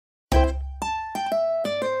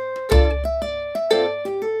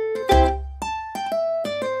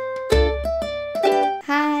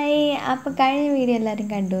അപ്പോൾ കഴിഞ്ഞ വീഡിയോ എല്ലാവരും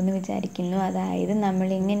കണ്ടു എന്ന് വിചാരിക്കുന്നു. അതായത് നമ്മൾ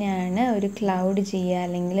എങ്ങനെയാണ് ഒരു ക്ലൗഡ് ചെയ്യുക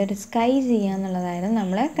അല്ലെങ്കിൽ ഒരു സ്കൈ ചെയ്യുക എന്നുള്ളതായിരുന്നു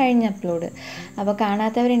നമ്മളെ കഴിഞ്ഞ അപ്ലോഡ്. അപ്പോൾ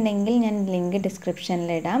കാണാത്തവരുണ്ടെങ്കിൽ ഞാൻ ലിങ്ക്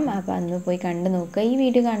ഡിസ്ക്രിപ്ഷനിലിടാം. അപ്പോൾ അന്ന് പോയി കണ്ടു നോക്കുക. ഈ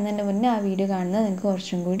വീഡിയോ കാണുന്നതിന് മുന്നേ ആ വീഡിയോ കാണുന്നത് നിങ്ങൾക്ക്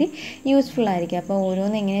കുറച്ചും കൂടി യൂസ്ഫുൾ ആയിരിക്കും. അപ്പോൾ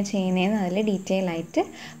ഓരോന്ന് എങ്ങനെ ചെയ്യുന്നതെന്ന് അതിൽ ഡീറ്റെയിൽ ആയിട്ട്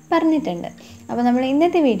പറഞ്ഞിട്ടുണ്ട്. അപ്പോൾ നമ്മൾ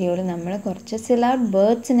ഇന്നത്തെ വീഡിയോയിൽ നമ്മൾ കുറച്ച് സിലൗട്ട്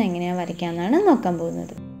ബേർഡ്സിനെ എങ്ങനെയാണ് വരയ്ക്കാമെന്നാണ് നോക്കാൻ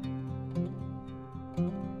പോകുന്നത്.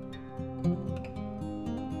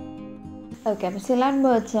 ഓക്കെ, അപ്പോൾ സിലൗട്ട്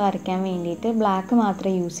ബേർഡ്സ് വരയ്ക്കാൻ വേണ്ടിയിട്ട് ബ്ലാക്ക്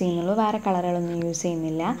മാത്രമേ യൂസ് ചെയ്യുന്നുള്ളൂ, വേറെ കളറുകളൊന്നും യൂസ്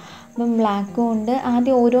ചെയ്യുന്നില്ല. അപ്പം ബ്ലാക്ക് കൊണ്ട്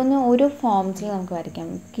ആദ്യം ഓരോ ഫോംസിൽ നമുക്ക് വരയ്ക്കാം.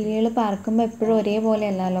 കിളികൾ പറക്കുമ്പോൾ എപ്പോഴും ഒരേപോലെ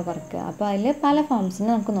അല്ലല്ലോ പറക്കുക, അപ്പോൾ അതിൽ പല ഫോംസിന്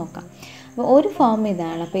നമുക്ക് നോക്കാം. അപ്പോൾ ഒരു ഫോം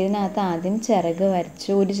ഇതാണ്. അപ്പോൾ ഇതിനകത്ത് ആദ്യം ചിറക്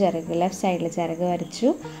വരച്ചു, ഒരു ചിറക് ലെഫ്റ്റ് സൈഡിൽ ചിറക് വരച്ചു.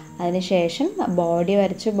 അതിനുശേഷം ബോഡി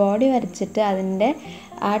വരച്ചിട്ട് അതിൻ്റെ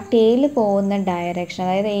ആ ടെയിൽ പോകുന്ന ഡയറക്ഷൻ,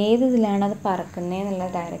 അതായത് ഏത് ഇതിലാണ് അത് പറക്കുന്നതെന്നുള്ള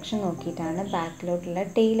ഡയറക്ഷൻ നോക്കിയിട്ടാണ് ബാക്കിലോട്ടുള്ള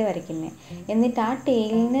ടെയിൽ വരയ്ക്കുന്നത്. എന്നിട്ട് ആ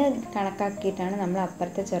ടെയിലിന് കണക്കാക്കിയിട്ടാണ് നമ്മൾ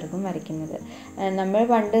അപ്പുറത്തെ ചിറകും വരയ്ക്കുന്നത്. നമ്മൾ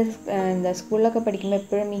പണ്ട് സ്കൂളിലൊക്കെ പഠിക്കുമ്പോൾ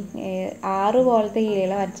എപ്പോഴും ഈ 6 പോലത്തെ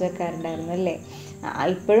കിളികളെ വരച്ച് വെക്കാറുണ്ടായിരുന്നു അല്ലേ.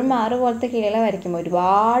 ഇപ്പോഴും 6 പോലത്തെ കിളികളെ വരയ്ക്കുമ്പോൾ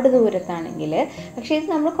ഒരുപാട് ദൂരത്താണെങ്കിൽ, പക്ഷേ ഇത്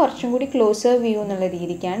നമ്മൾ കുറച്ചും കൂടി ക്ലോസർ വ്യൂ എന്നുള്ള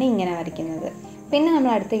രീതിക്കാണ് ഇങ്ങനെ വരയ്ക്കുന്നത്. പിന്നെ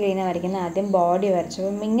നമ്മൾ അടുത്ത കിളീനെ വരയ്ക്കുന്നത് ആദ്യം ബോഡി വരച്ചു.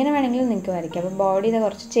 അപ്പം ഇങ്ങനെ വേണമെങ്കിലും നിങ്ങൾക്ക് വരയ്ക്കാം. അപ്പോൾ ബോഡി ഇത്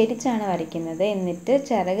കുറച്ച് ചെരിച്ചാണ് വരയ്ക്കുന്നത്, എന്നിട്ട്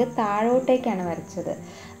ചിറക് താഴോട്ടേക്കാണ് വരച്ചത്.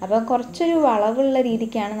 അപ്പോൾ കുറച്ചൊരു വളവുള്ള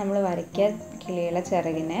രീതിക്കാണ് നമ്മൾ വരയ്ക്കുക കിളികളെ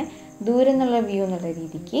ചിറകിനെ, ദൂരം എന്നുള്ള വ്യൂ എന്നുള്ള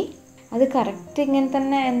രീതിക്ക്. അത് കറക്റ്റ് ഇങ്ങനെ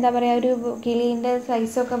തന്നെ എന്താ പറയുക, ഒരു കിളീൻ്റെ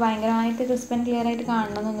സൈസൊക്കെ ഭയങ്കരമായിട്ട് ക്രിസ്പ് ആൻഡ് ക്ലിയർ ആയിട്ട്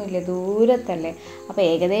കാണണമെന്നൊന്നുമില്ല, ദൂരത്തല്ലേ. അപ്പോൾ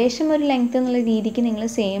ഏകദേശം ഒരു ലെങ്ത്ത് എന്നുള്ള രീതിക്ക് നിങ്ങൾ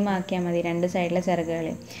സെയിം ആക്കിയാൽ മതി രണ്ട് സൈഡിലെ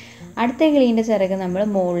ചിറകുകളെ. അടുത്ത കിളീൻ്റെ ചിറക് നമ്മൾ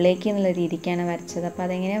മുകളിലേക്ക് എന്നുള്ള രീതിക്കാണ് വരച്ചത്. അപ്പോൾ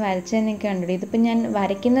അതെങ്ങനെയാണ് വരച്ചതെന്ന് നിങ്ങൾക്ക് കണ്ടുപിടി. ഇതിപ്പോൾ ഞാൻ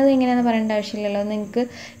വരയ്ക്കുന്നത് എങ്ങനെയാണെന്ന് പറയേണ്ട ആവശ്യമില്ലല്ലോ, നിങ്ങൾക്ക്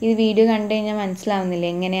ഇത് വീഡിയോ കണ്ടു കഴിഞ്ഞാൽ മനസ്സിലാവുന്നില്ല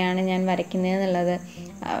എങ്ങനെയാണ് ഞാൻ വരയ്ക്കുന്നത് എന്നുള്ളത്.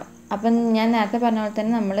 അപ്പം ഞാൻ നേരത്തെ പറഞ്ഞ പോലെ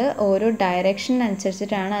തന്നെ നമ്മൾ ഓരോ ഡയറക്ഷൻ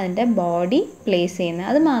അനുസരിച്ചിട്ടാണ് അതിൻ്റെ ബോഡി പ്ലേസ് ചെയ്യുന്നത്.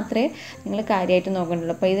 അത് മാത്രമേ നിങ്ങൾ കാര്യമായിട്ട്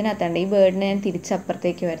നോക്കണ്ടുള്ളൂ. അപ്പോൾ ഇതിനകത്തുണ്ട് ഈ ബേർഡിനെ ഞാൻ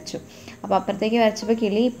തിരിച്ചപ്പുറത്തേക്ക് വരച്ചു. അപ്പോൾ അപ്പുറത്തേക്ക് വരച്ചപ്പോൾ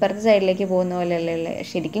കിളി ഇപ്പുറത്തെ സൈഡിലേക്ക് പോകുന്ന പോലെ അല്ലേ.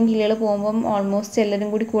 ശരിക്കും കിളികൾ പോകുമ്പം ഓൾമോസ്റ്റ്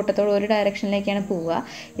എല്ലാവരും കൂടി കൂട്ടത്തോടെ ഒരു ഡയറക്ഷനിലേക്കാണ് പോവുക.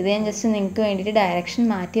 ഇത് ഞാൻ ജസ്റ്റ് നിങ്ങൾക്ക് വേണ്ടിയിട്ട് ഡയറക്ഷൻ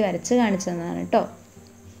മാറ്റി വരച്ച് കാണിച്ചു തന്നതാണ് കേട്ടോ.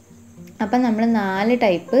 അപ്പം നമ്മൾ 4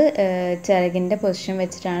 ടൈപ്പ് ചിറകിൻ്റെ പൊസിഷൻ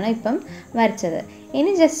വെച്ചിട്ടാണ് ഇപ്പം വരച്ചത്.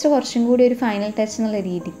 ഇനി ജസ്റ്റ് കുറച്ചും കൂടി ഒരു ഫൈനൽ ടച്ച് എന്നുള്ള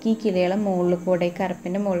രീതിക്ക് ഈ കിളികളെ മുകളിൽ കൂടെ,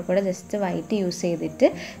 കറുപ്പിൻ്റെ മുകളിൽ കൂടെ ജസ്റ്റ് വൈറ്റ് യൂസ് ചെയ്തിട്ട്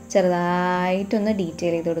ചെറുതായിട്ടൊന്ന്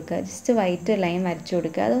ഡീറ്റെയിൽ ചെയ്ത് കൊടുക്കുക. ജസ്റ്റ് വൈറ്റ് ലൈൻ വരച്ചു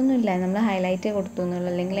കൊടുക്കുക. അതൊന്നുമില്ല, നമ്മൾ ഹൈലൈറ്റ് കൊടുത്തു എന്നുള്ളൂ,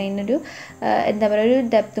 അല്ലെങ്കിൽ അതിനൊരു എന്താ പറയുക, ഒരു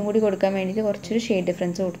ഡെപ്തും കൂടി കൊടുക്കാൻ വേണ്ടിയിട്ട് കുറച്ചൊരു ഷെയ്ഡ്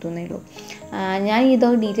ഡിഫറൻസ് കൊടുത്തു എന്നേ ഉള്ളൂ. ഞാൻ ഇതോ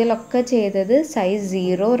ഡീറ്റെയിൽ ഒക്കെ ചെയ്തത് size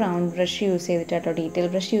 0 round brush use ചെയ്തിട്ടാട്ടോ, detail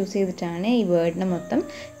brush use ചെയ്തിട്ടാണ് ഈ വേർഡിനെ മൊത്തം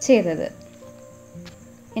ചെയ്തത്.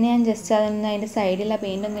 ഇനി ഞാൻ ജസ്റ്റ് അതൊന്ന് അതിൻ്റെ സൈഡിൽ ആ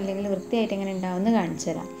പെയിൻ്റ് ഒന്നും ഇല്ലെങ്കിൽ വൃത്തിയായിട്ട് എങ്ങനെ ഉണ്ടാവുമെന്ന് കാണിച്ചു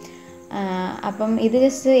തരാം. അപ്പം ഇത്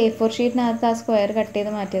ജസ്റ്റ് A4 ഷീറ്റിനകത്ത് ആ സ്ക്വയർ കട്ട് ചെയ്ത്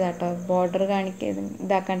മാറ്റിയതാട്ടോ, ബോർഡർ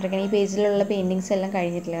ഇതാക്കാണ്ടിരിക്കണം. ഈ പേജിലുള്ള പെയിൻറ്റിങ്സ് എല്ലാം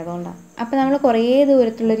കഴിഞ്ഞിട്ടില്ല, അതുകൊണ്ടാണ്. അപ്പോൾ നമ്മൾ കുറേ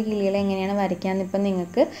ദൂരത്തുള്ളൊരു കിളികളെ എങ്ങനെയാണ് വരയ്ക്കാമെന്ന് ഇപ്പം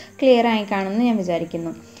നിങ്ങൾക്ക് ക്ലിയർ ആയി കാണുമെന്ന് ഞാൻ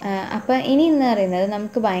വിചാരിക്കുന്നു. അപ്പോൾ ഇന്ന് പറയുന്നത്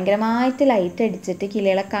നമുക്ക് ഭയങ്കരമായിട്ട് ലൈറ്റ് അടിച്ചിട്ട്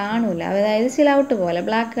കിളികളെ കാണൂല, അതായത് സിലൗട്ട് പോലെ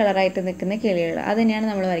ബ്ലാക്ക് കളറായിട്ട് നിൽക്കുന്ന കിളികൾ, അത് തന്നെയാണ്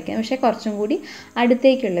നമ്മൾ വരയ്ക്കുന്നത്. പക്ഷേ കുറച്ചും കൂടി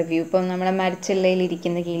അടുത്തേക്കുള്ള വ്യൂ, ഇപ്പം നമ്മളെ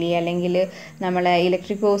മരച്ചില്ലയിലിരിക്കുന്ന കിളി, അല്ലെങ്കിൽ നമ്മളെ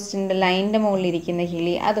ഇലക്ട്രിക് പോസ്റ്റിൻ്റെ ലൈനിൻ്റെ മുകളിലിരിക്കുന്ന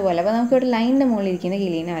കിളി, അതുപോലെ. അപ്പോൾ നമുക്കിവിടെ ലൈനിൻ്റെ മുകളിലിരിക്കുന്ന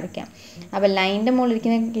കിളീനെ വരയ്ക്കാം. അപ്പോൾ ലൈനിൻ്റെ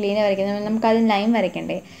മുകളിലിരിക്കുന്ന കിളീനെ വരയ്ക്കുന്നത് നമുക്കത് ലൈൻ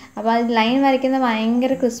വരയ്ക്കണ്ടേ. അപ്പോൾ അത് ലൈൻ വരയ്ക്കുന്നത്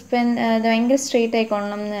ഭയങ്കര ക്രിസ്പ് ഭയങ്കര സ്ട്രെയിറ്റ്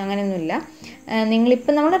ആയിക്കൊള്ളണം എന്ന് അങ്ങനെയൊന്നുമില്ല.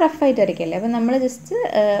 നിങ്ങളിപ്പോൾ നമ്മൾ റഫായിട്ട് വരയ്ക്കല്ലേ, അപ്പോൾ നമ്മൾ ജസ്റ്റ്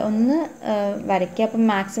ഒന്ന് വരയ്ക്കുക. അപ്പം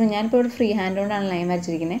മാക്സിമം ഞാനിപ്പോൾ ഇവിടെ ഫ്രീ ഹാൻഡ് കൊണ്ടാണ് ലൈൻ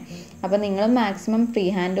വരച്ചിരിക്കുന്നത്. അപ്പോൾ നിങ്ങൾ മാക്സിമം ഫ്രീ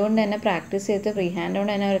ഹാൻഡ് കൊണ്ട് തന്നെ പ്രാക്ടീസ് ചെയ്ത് ഫ്രീ ഹാൻഡ്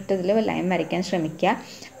കൊണ്ട് തന്നെ ഒരൊറ്റ ഇതിൽ ലൈൻ വരയ്ക്കാൻ ശ്രമിക്കുക.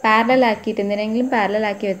 പാരലാക്കിയിട്ട് എന്തിനെങ്കിലും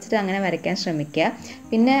പാരലാക്കി വെച്ചിട്ട് അങ്ങനെ വരയ്ക്കാൻ ശ്രമിക്കുക.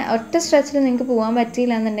 പിന്നെ ഒറ്റ സ്ട്രെച്ചിൽ നിങ്ങൾക്ക് പോകാൻ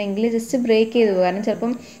പറ്റിയില്ല എന്നുണ്ടെങ്കിൽ ജസ്റ്റ് ബ്രേക്ക് ചെയ്ത് പോകുക. കാരണം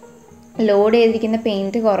ചിലപ്പം ലോഡ് ചെയ്തിരിക്കുന്ന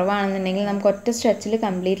പെയിൻറ്റ് കുറവാണെന്നുണ്ടെങ്കിൽ നമുക്ക് ഒറ്റ സ്ട്രെച്ചിൽ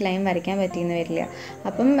കംപ്ലീറ്റ് ലൈൻ വരയ്ക്കാൻ പറ്റിയെന്ന് വരില്ല.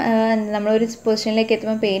 അപ്പം നമ്മളൊരു പൊസിഷനിലേക്ക്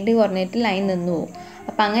എത്തുമ്പോൾ പെയിൻറ്റ് കുറഞ്ഞിട്ട് ലൈൻ നിന്നു പോകും.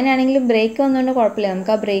 അപ്പോൾ അങ്ങനെയാണെങ്കിൽ ബ്രേക്ക് വന്നുകൊണ്ട് കുഴപ്പമില്ല,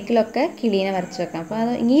 നമുക്ക് ആ ബ്രേക്കിലൊക്കെ കിളീനെ വരച്ച് വെക്കാം. അപ്പോൾ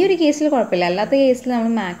അത് ഈ ഒരു കേസിൽ കുഴപ്പമില്ല. അല്ലാത്ത കേസിൽ നമ്മൾ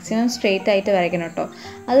മാക്സിമം സ്ട്രെയിറ്റ് ആയിട്ട് വരയ്ക്കണം കേട്ടോ.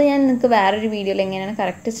 അത് ഞാൻ നിങ്ങൾക്ക് വേറൊരു വീഡിയോയിൽ എങ്ങനെയാണ്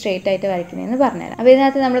കറക്റ്റ് സ്ട്രെയിറ്റ് ആയിട്ട് വരയ്ക്കുന്നതെന്ന് പറഞ്ഞുതരാം. അപ്പോൾ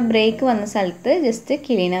ഇതിനകത്ത് നമ്മൾ ബ്രേക്ക് വന്ന സ്ഥലത്ത് ജസ്റ്റ്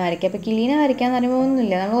കിളീനെ വരയ്ക്കുക. അപ്പോൾ കിളീനെ വരയ്ക്കാന്ന് പറയുമ്പോൾ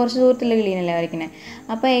ഒന്നുമില്ല, നമ്മൾ കുറച്ച് ദൂരത്തുള്ള കിളീനല്ലേ വരയ്ക്കുന്നത്.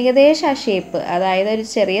 അപ്പോൾ ഏകദേശം ആ ഷേപ്പ്, അതായത് ഒരു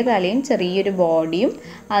ചെറിയ തലയും ചെറിയൊരു ബോഡിയും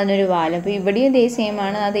അതിനൊരു വാലും. അപ്പോൾ ഇവിടെയും ഇതേ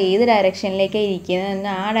സെയിമാണ്, അത് ഏത് ഡയറക്ഷനിലേക്കാണ് ഇരിക്കുന്നത്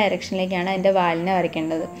ആ ഡയറക്ഷനിലേക്കാണ് അതിൻ്റെ വാലിനെ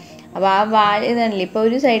വരയ്ക്കേണ്ടത്. അപ്പോൾ ആ വാൽ ഇതാണല്ലോ, ഇപ്പോൾ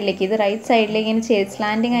ഒരു സൈഡിലേക്ക്, ഇത് റൈറ്റ് സൈഡിലേക്ക് ഇങ്ങനെ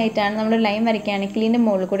സ്ലാൻഡിങ് ആയിട്ടാണ് നമ്മൾ ലൈൻ വരയ്ക്കുകയാണെങ്കിൽ, കിളീൻ്റെ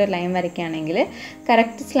മുകളിൽ കൂടെ ലൈൻ വരയ്ക്കുകയാണെങ്കിൽ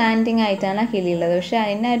കറക്റ്റ് സ്ലാൻഡിങ് ആയിട്ടാണ് ആ കിളിയുള്ളത്. പക്ഷേ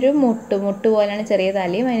അതിനൊരു മുട്ട് പോലെയാണ് ചെറിയ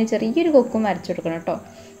തലയും, അതിന് ചെറിയൊരു കൊക്കും വരച്ചു കൊടുക്കണം കേട്ടോ.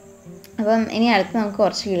 അപ്പം ഇനി അടുത്ത് നമുക്ക്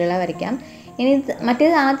കുറച്ച് കിളികളെ വരയ്ക്കാം. ഇനി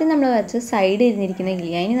മറ്റേത് ആദ്യം നമ്മൾ വരച്ചത് സൈഡ് തിരിഞ്ഞിരിക്കുന്ന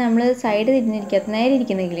കിളിയാണ്. ഇനി നമ്മൾ സൈഡ് തിരിഞ്ഞിരിക്കാത്ത നേരെ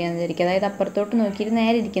ഇരിക്കുന്ന കിളിയാണെന്ന് വിചാരിക്കുക. അതായത് അപ്പുറത്തോട്ട് നോക്കിയിട്ട്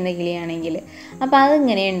നേരെ ഇരിക്കുന്ന കിളിയാണെങ്കിൽ അപ്പോൾ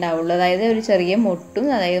അതിങ്ങനെ ഉണ്ടാവുള്ളൂ. അതായത് ഒരു ചെറിയ മൊട്ടും,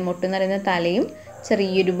 അതായത് മൊട്ടെന്ന് പറയുന്ന തലയും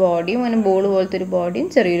ചെറിയൊരു ബോഡിയും, അങ്ങനെ ബോൾ പോലത്തെ ഒരു ബോഡിയും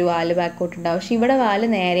ചെറിയൊരു വാല് ബാക്കോട്ട് ഉണ്ടാവും. പക്ഷേ ഇവിടെ വാല്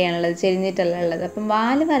നേരെയാണുള്ളത്, ചെരിഞ്ഞിട്ടല്ല ഉള്ളത്. അപ്പം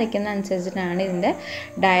വാല് വരയ്ക്കുന്ന അനുസരിച്ചിട്ടാണ് ഇതിൻ്റെ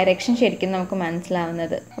ഡയറക്ഷൻ ശരിക്കും നമുക്ക്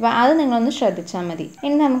മനസ്സിലാവുന്നത്. അപ്പോൾ അത് നിങ്ങളൊന്ന് ശ്രദ്ധിച്ചാൽ മതി.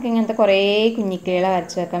 ഇനി നമുക്ക് ഇങ്ങനത്തെ കുറേ കുഞ്ഞിക്കിളികളെ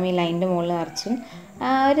വരച്ച് വെക്കാം. ഈ ലൈനിൻ്റെ മുകളിൽ വരച്ചും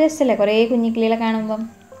ഒരു രസമല്ലേ കുറേ കുഞ്ഞിക്കിളികളെ കാണുമ്പം.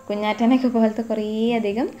 കുഞ്ഞാറ്റനൊക്കെ പോലത്തെ കുറേ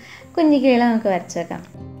അധികം കുഞ്ഞിക്കിളികളെ നമുക്ക് വരച്ച് വെക്കാം.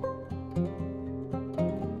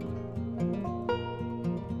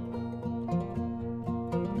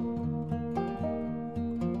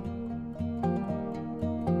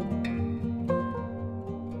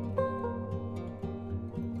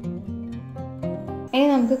 ഇനി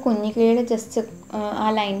നമുക്ക് കുഞ്ഞിക്കിളിയുടെ ജസ്റ്റ് ആ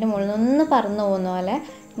ലൈനിൻ്റെ മുകളിൽ നിന്ന് പറന്നു പോകുന്ന പോലെ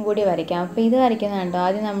കൂടി വരയ്ക്കാം. അപ്പോൾ ഇത് വരയ്ക്കുന്നത്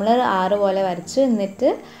ആദ്യം നമ്മൾ 6 പോലെ വരച്ച് എന്നിട്ട്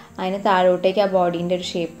അതിന് താഴോട്ടേക്ക് ആ ബോഡീൻ്റെ ഒരു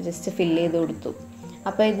ഷേപ്പ് ജസ്റ്റ് ഫില്ല് ചെയ്ത് കൊടുത്തു.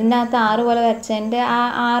 അപ്പോൾ ഇതിൻ്റെ അകത്ത് 6 പോലെ വരച്ചതിൻ്റെ ആ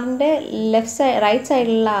 6ൻ്റെ റൈറ്റ്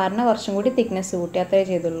സൈഡിലുള്ള 6നെ കുറച്ചും കൂടി തിക്നെസ് കൂട്ടി, അത്രേ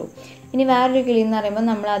ചെയ്തുള്ളൂ. ഇനി വേറൊരു കിളി എന്ന് പറയുമ്പോൾ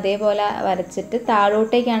നമ്മൾ അതേപോലെ വരച്ചിട്ട്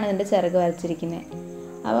താഴോട്ടേക്കാണ് ഇതിൻ്റെ ചിറക് വരച്ചിരിക്കുന്നത്.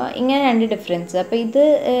 അപ്പോൾ ഇങ്ങനെ 2 ഡിഫറൻസ്. അപ്പോൾ ഇത്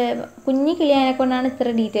കുഞ്ഞി കിളിയാനെ കൊണ്ടാണ്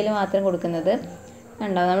ഇത്ര ഡീറ്റെയിൽ മാത്രം കൊടുക്കുന്നത്.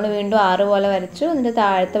 ഉണ്ടാവും നമ്മൾ വീണ്ടും 6 പോലെ വരച്ചു, എന്നിട്ട്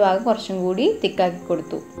താഴത്തെ ഭാഗം കുറച്ചും കൂടി തിക്കാക്കി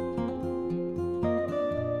കൊടുത്തു.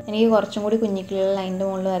 എനിക്ക് കുറച്ചും കൂടി കുഞ്ഞിക്കിളികൾ ലൈനിൻ്റെ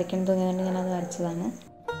മുകളിൽ വരയ്ക്കണം തോന്നിയതുകൊണ്ട് ഞാനത് വരച്ചതാണ്.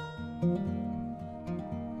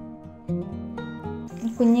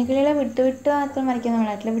 കുഞ്ഞിക്കിളികളെ വിട്ട് മാത്രം വരയ്ക്കാൻ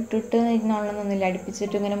നമ്മളായിട്ടില്ല, വിട്ട് ഇരുന്നോളണമെന്നൊന്നുമില്ല,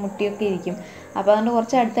 അടുപ്പിച്ചിട്ട് ഇങ്ങനെ മുട്ടിയൊക്കെ ഇരിക്കും. അപ്പോൾ അതുകൊണ്ട്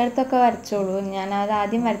കുറച്ച് അടുത്തടുത്തൊക്കെ വരച്ചോളൂ. ഞാനത്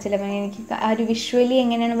ആദ്യം വരച്ചില്ല. അപ്പം എനിക്ക് ആ ഒരു വിഷ്വലി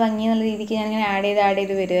എങ്ങനെയാണ് ഭംഗി എന്നുള്ള രീതിക്ക് ഞാനിങ്ങനെ ആഡ്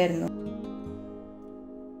ചെയ്ത് വരുമായിരുന്നു.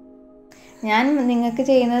 ഞാൻ നിങ്ങൾക്ക്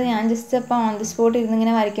ചെയ്യുന്നത്, ഞാൻ ജസ്റ്റ് അപ്പോൾ ഓൺ ദി സ്പോട്ട്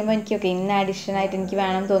ഇരുന്നിങ്ങനെ വരയ്ക്കുമ്പോൾ എനിക്കൊക്കെ ഇന്ന അഡീഷനായിട്ട് എനിക്ക്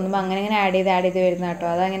വേണം തോന്നുമ്പോൾ അങ്ങനെ ആഡ് ചെയ്ത് വരുന്ന കേട്ടോ.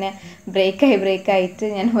 അതങ്ങനെ ബ്രേക്കായിട്ട്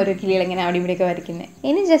ഞാൻ ഓരോ കിളികൾ ഇങ്ങനെ അവിടെ ഇവിടെയൊക്കെ വരയ്ക്കുന്നത്.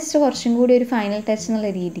 ഇനി ജസ്റ്റ് കുറച്ചും കൂടി ഒരു ഫൈനൽ ടച്ച്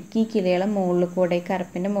എന്നുള്ള രീതിക്ക് ഈ കിളികളെ മുകളിൽ കൂടെ, ഈ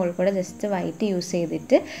കറുപ്പിൻ്റെ മുകളിൽ കൂടെ ജസ്റ്റ് വൈറ്റ് യൂസ്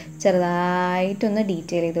ചെയ്തിട്ട് ചെറുതായിട്ടൊന്ന്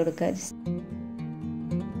ഡീറ്റെയിൽ ചെയ്ത് കൊടുക്കുക.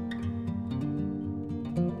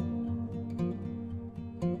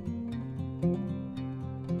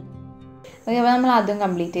 അപ്പോൾ നമ്മൾ അതും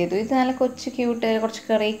കംപ്ലീറ്റ് ചെയ്തു. ഇത് നല്ല ക്യൂട്ട് കുറച്ച്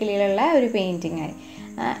കുറേ കിളികളുള്ള ഒരു പെയിൻറ്റിങ് ആയി.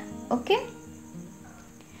 ഓക്കെ,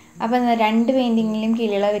 അപ്പോൾ 2 പെയിൻറ്റിങ്ങിലും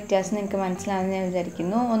കിളികളെ വ്യത്യാസം നിങ്ങൾക്ക് മനസ്സിലാവുമെന്ന് ഞാൻ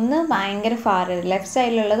വിചാരിക്കുന്നു. ഒന്ന് ഭയങ്കര ലെഫ്റ്റ്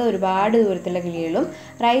സൈഡിലുള്ളത് ഒരുപാട് ദൂരത്തുള്ള കിളികളും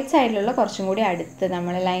റൈറ്റ് സൈഡിലുള്ള കുറച്ചും കൂടി അടുത്ത്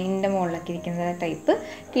നമ്മൾ ലൈനിൻ്റെ മുകളിലൊക്കെ ഇരിക്കുന്ന ടൈപ്പ്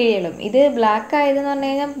കിളികളും. ഇത് ബ്ലാക്ക് ആയതെന്ന് പറഞ്ഞു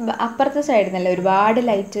കഴിഞ്ഞാൽ അപ്പുറത്തെ സൈഡിൽ നിന്നല്ല ഒരുപാട്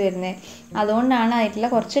ലൈറ്റ് വരുന്നത്, അതുകൊണ്ടാണ് ആയിട്ടുള്ള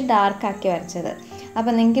കുറച്ച് ഡാർക്കാക്കി വരച്ചത്.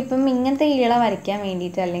 അപ്പോൾ നിങ്ങൾക്കിപ്പം ഇങ്ങനത്തെ കിളികളെ വരയ്ക്കാൻ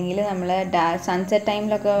വേണ്ടിയിട്ട്, അല്ലെങ്കിൽ നമ്മൾ സൺസെറ്റ്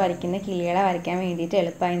ടൈമിലൊക്കെ വരയ്ക്കുന്ന കിളികളെ വരയ്ക്കാൻ വേണ്ടിയിട്ട്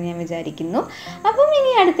എളുപ്പമായെന്ന് ഞാൻ വിചാരിക്കുന്നു. അപ്പം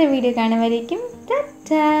ഇനി അടുത്ത വീഡിയോ കാണുമ്പോഴേക്കും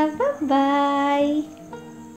ടാറ്റാ ബൈ.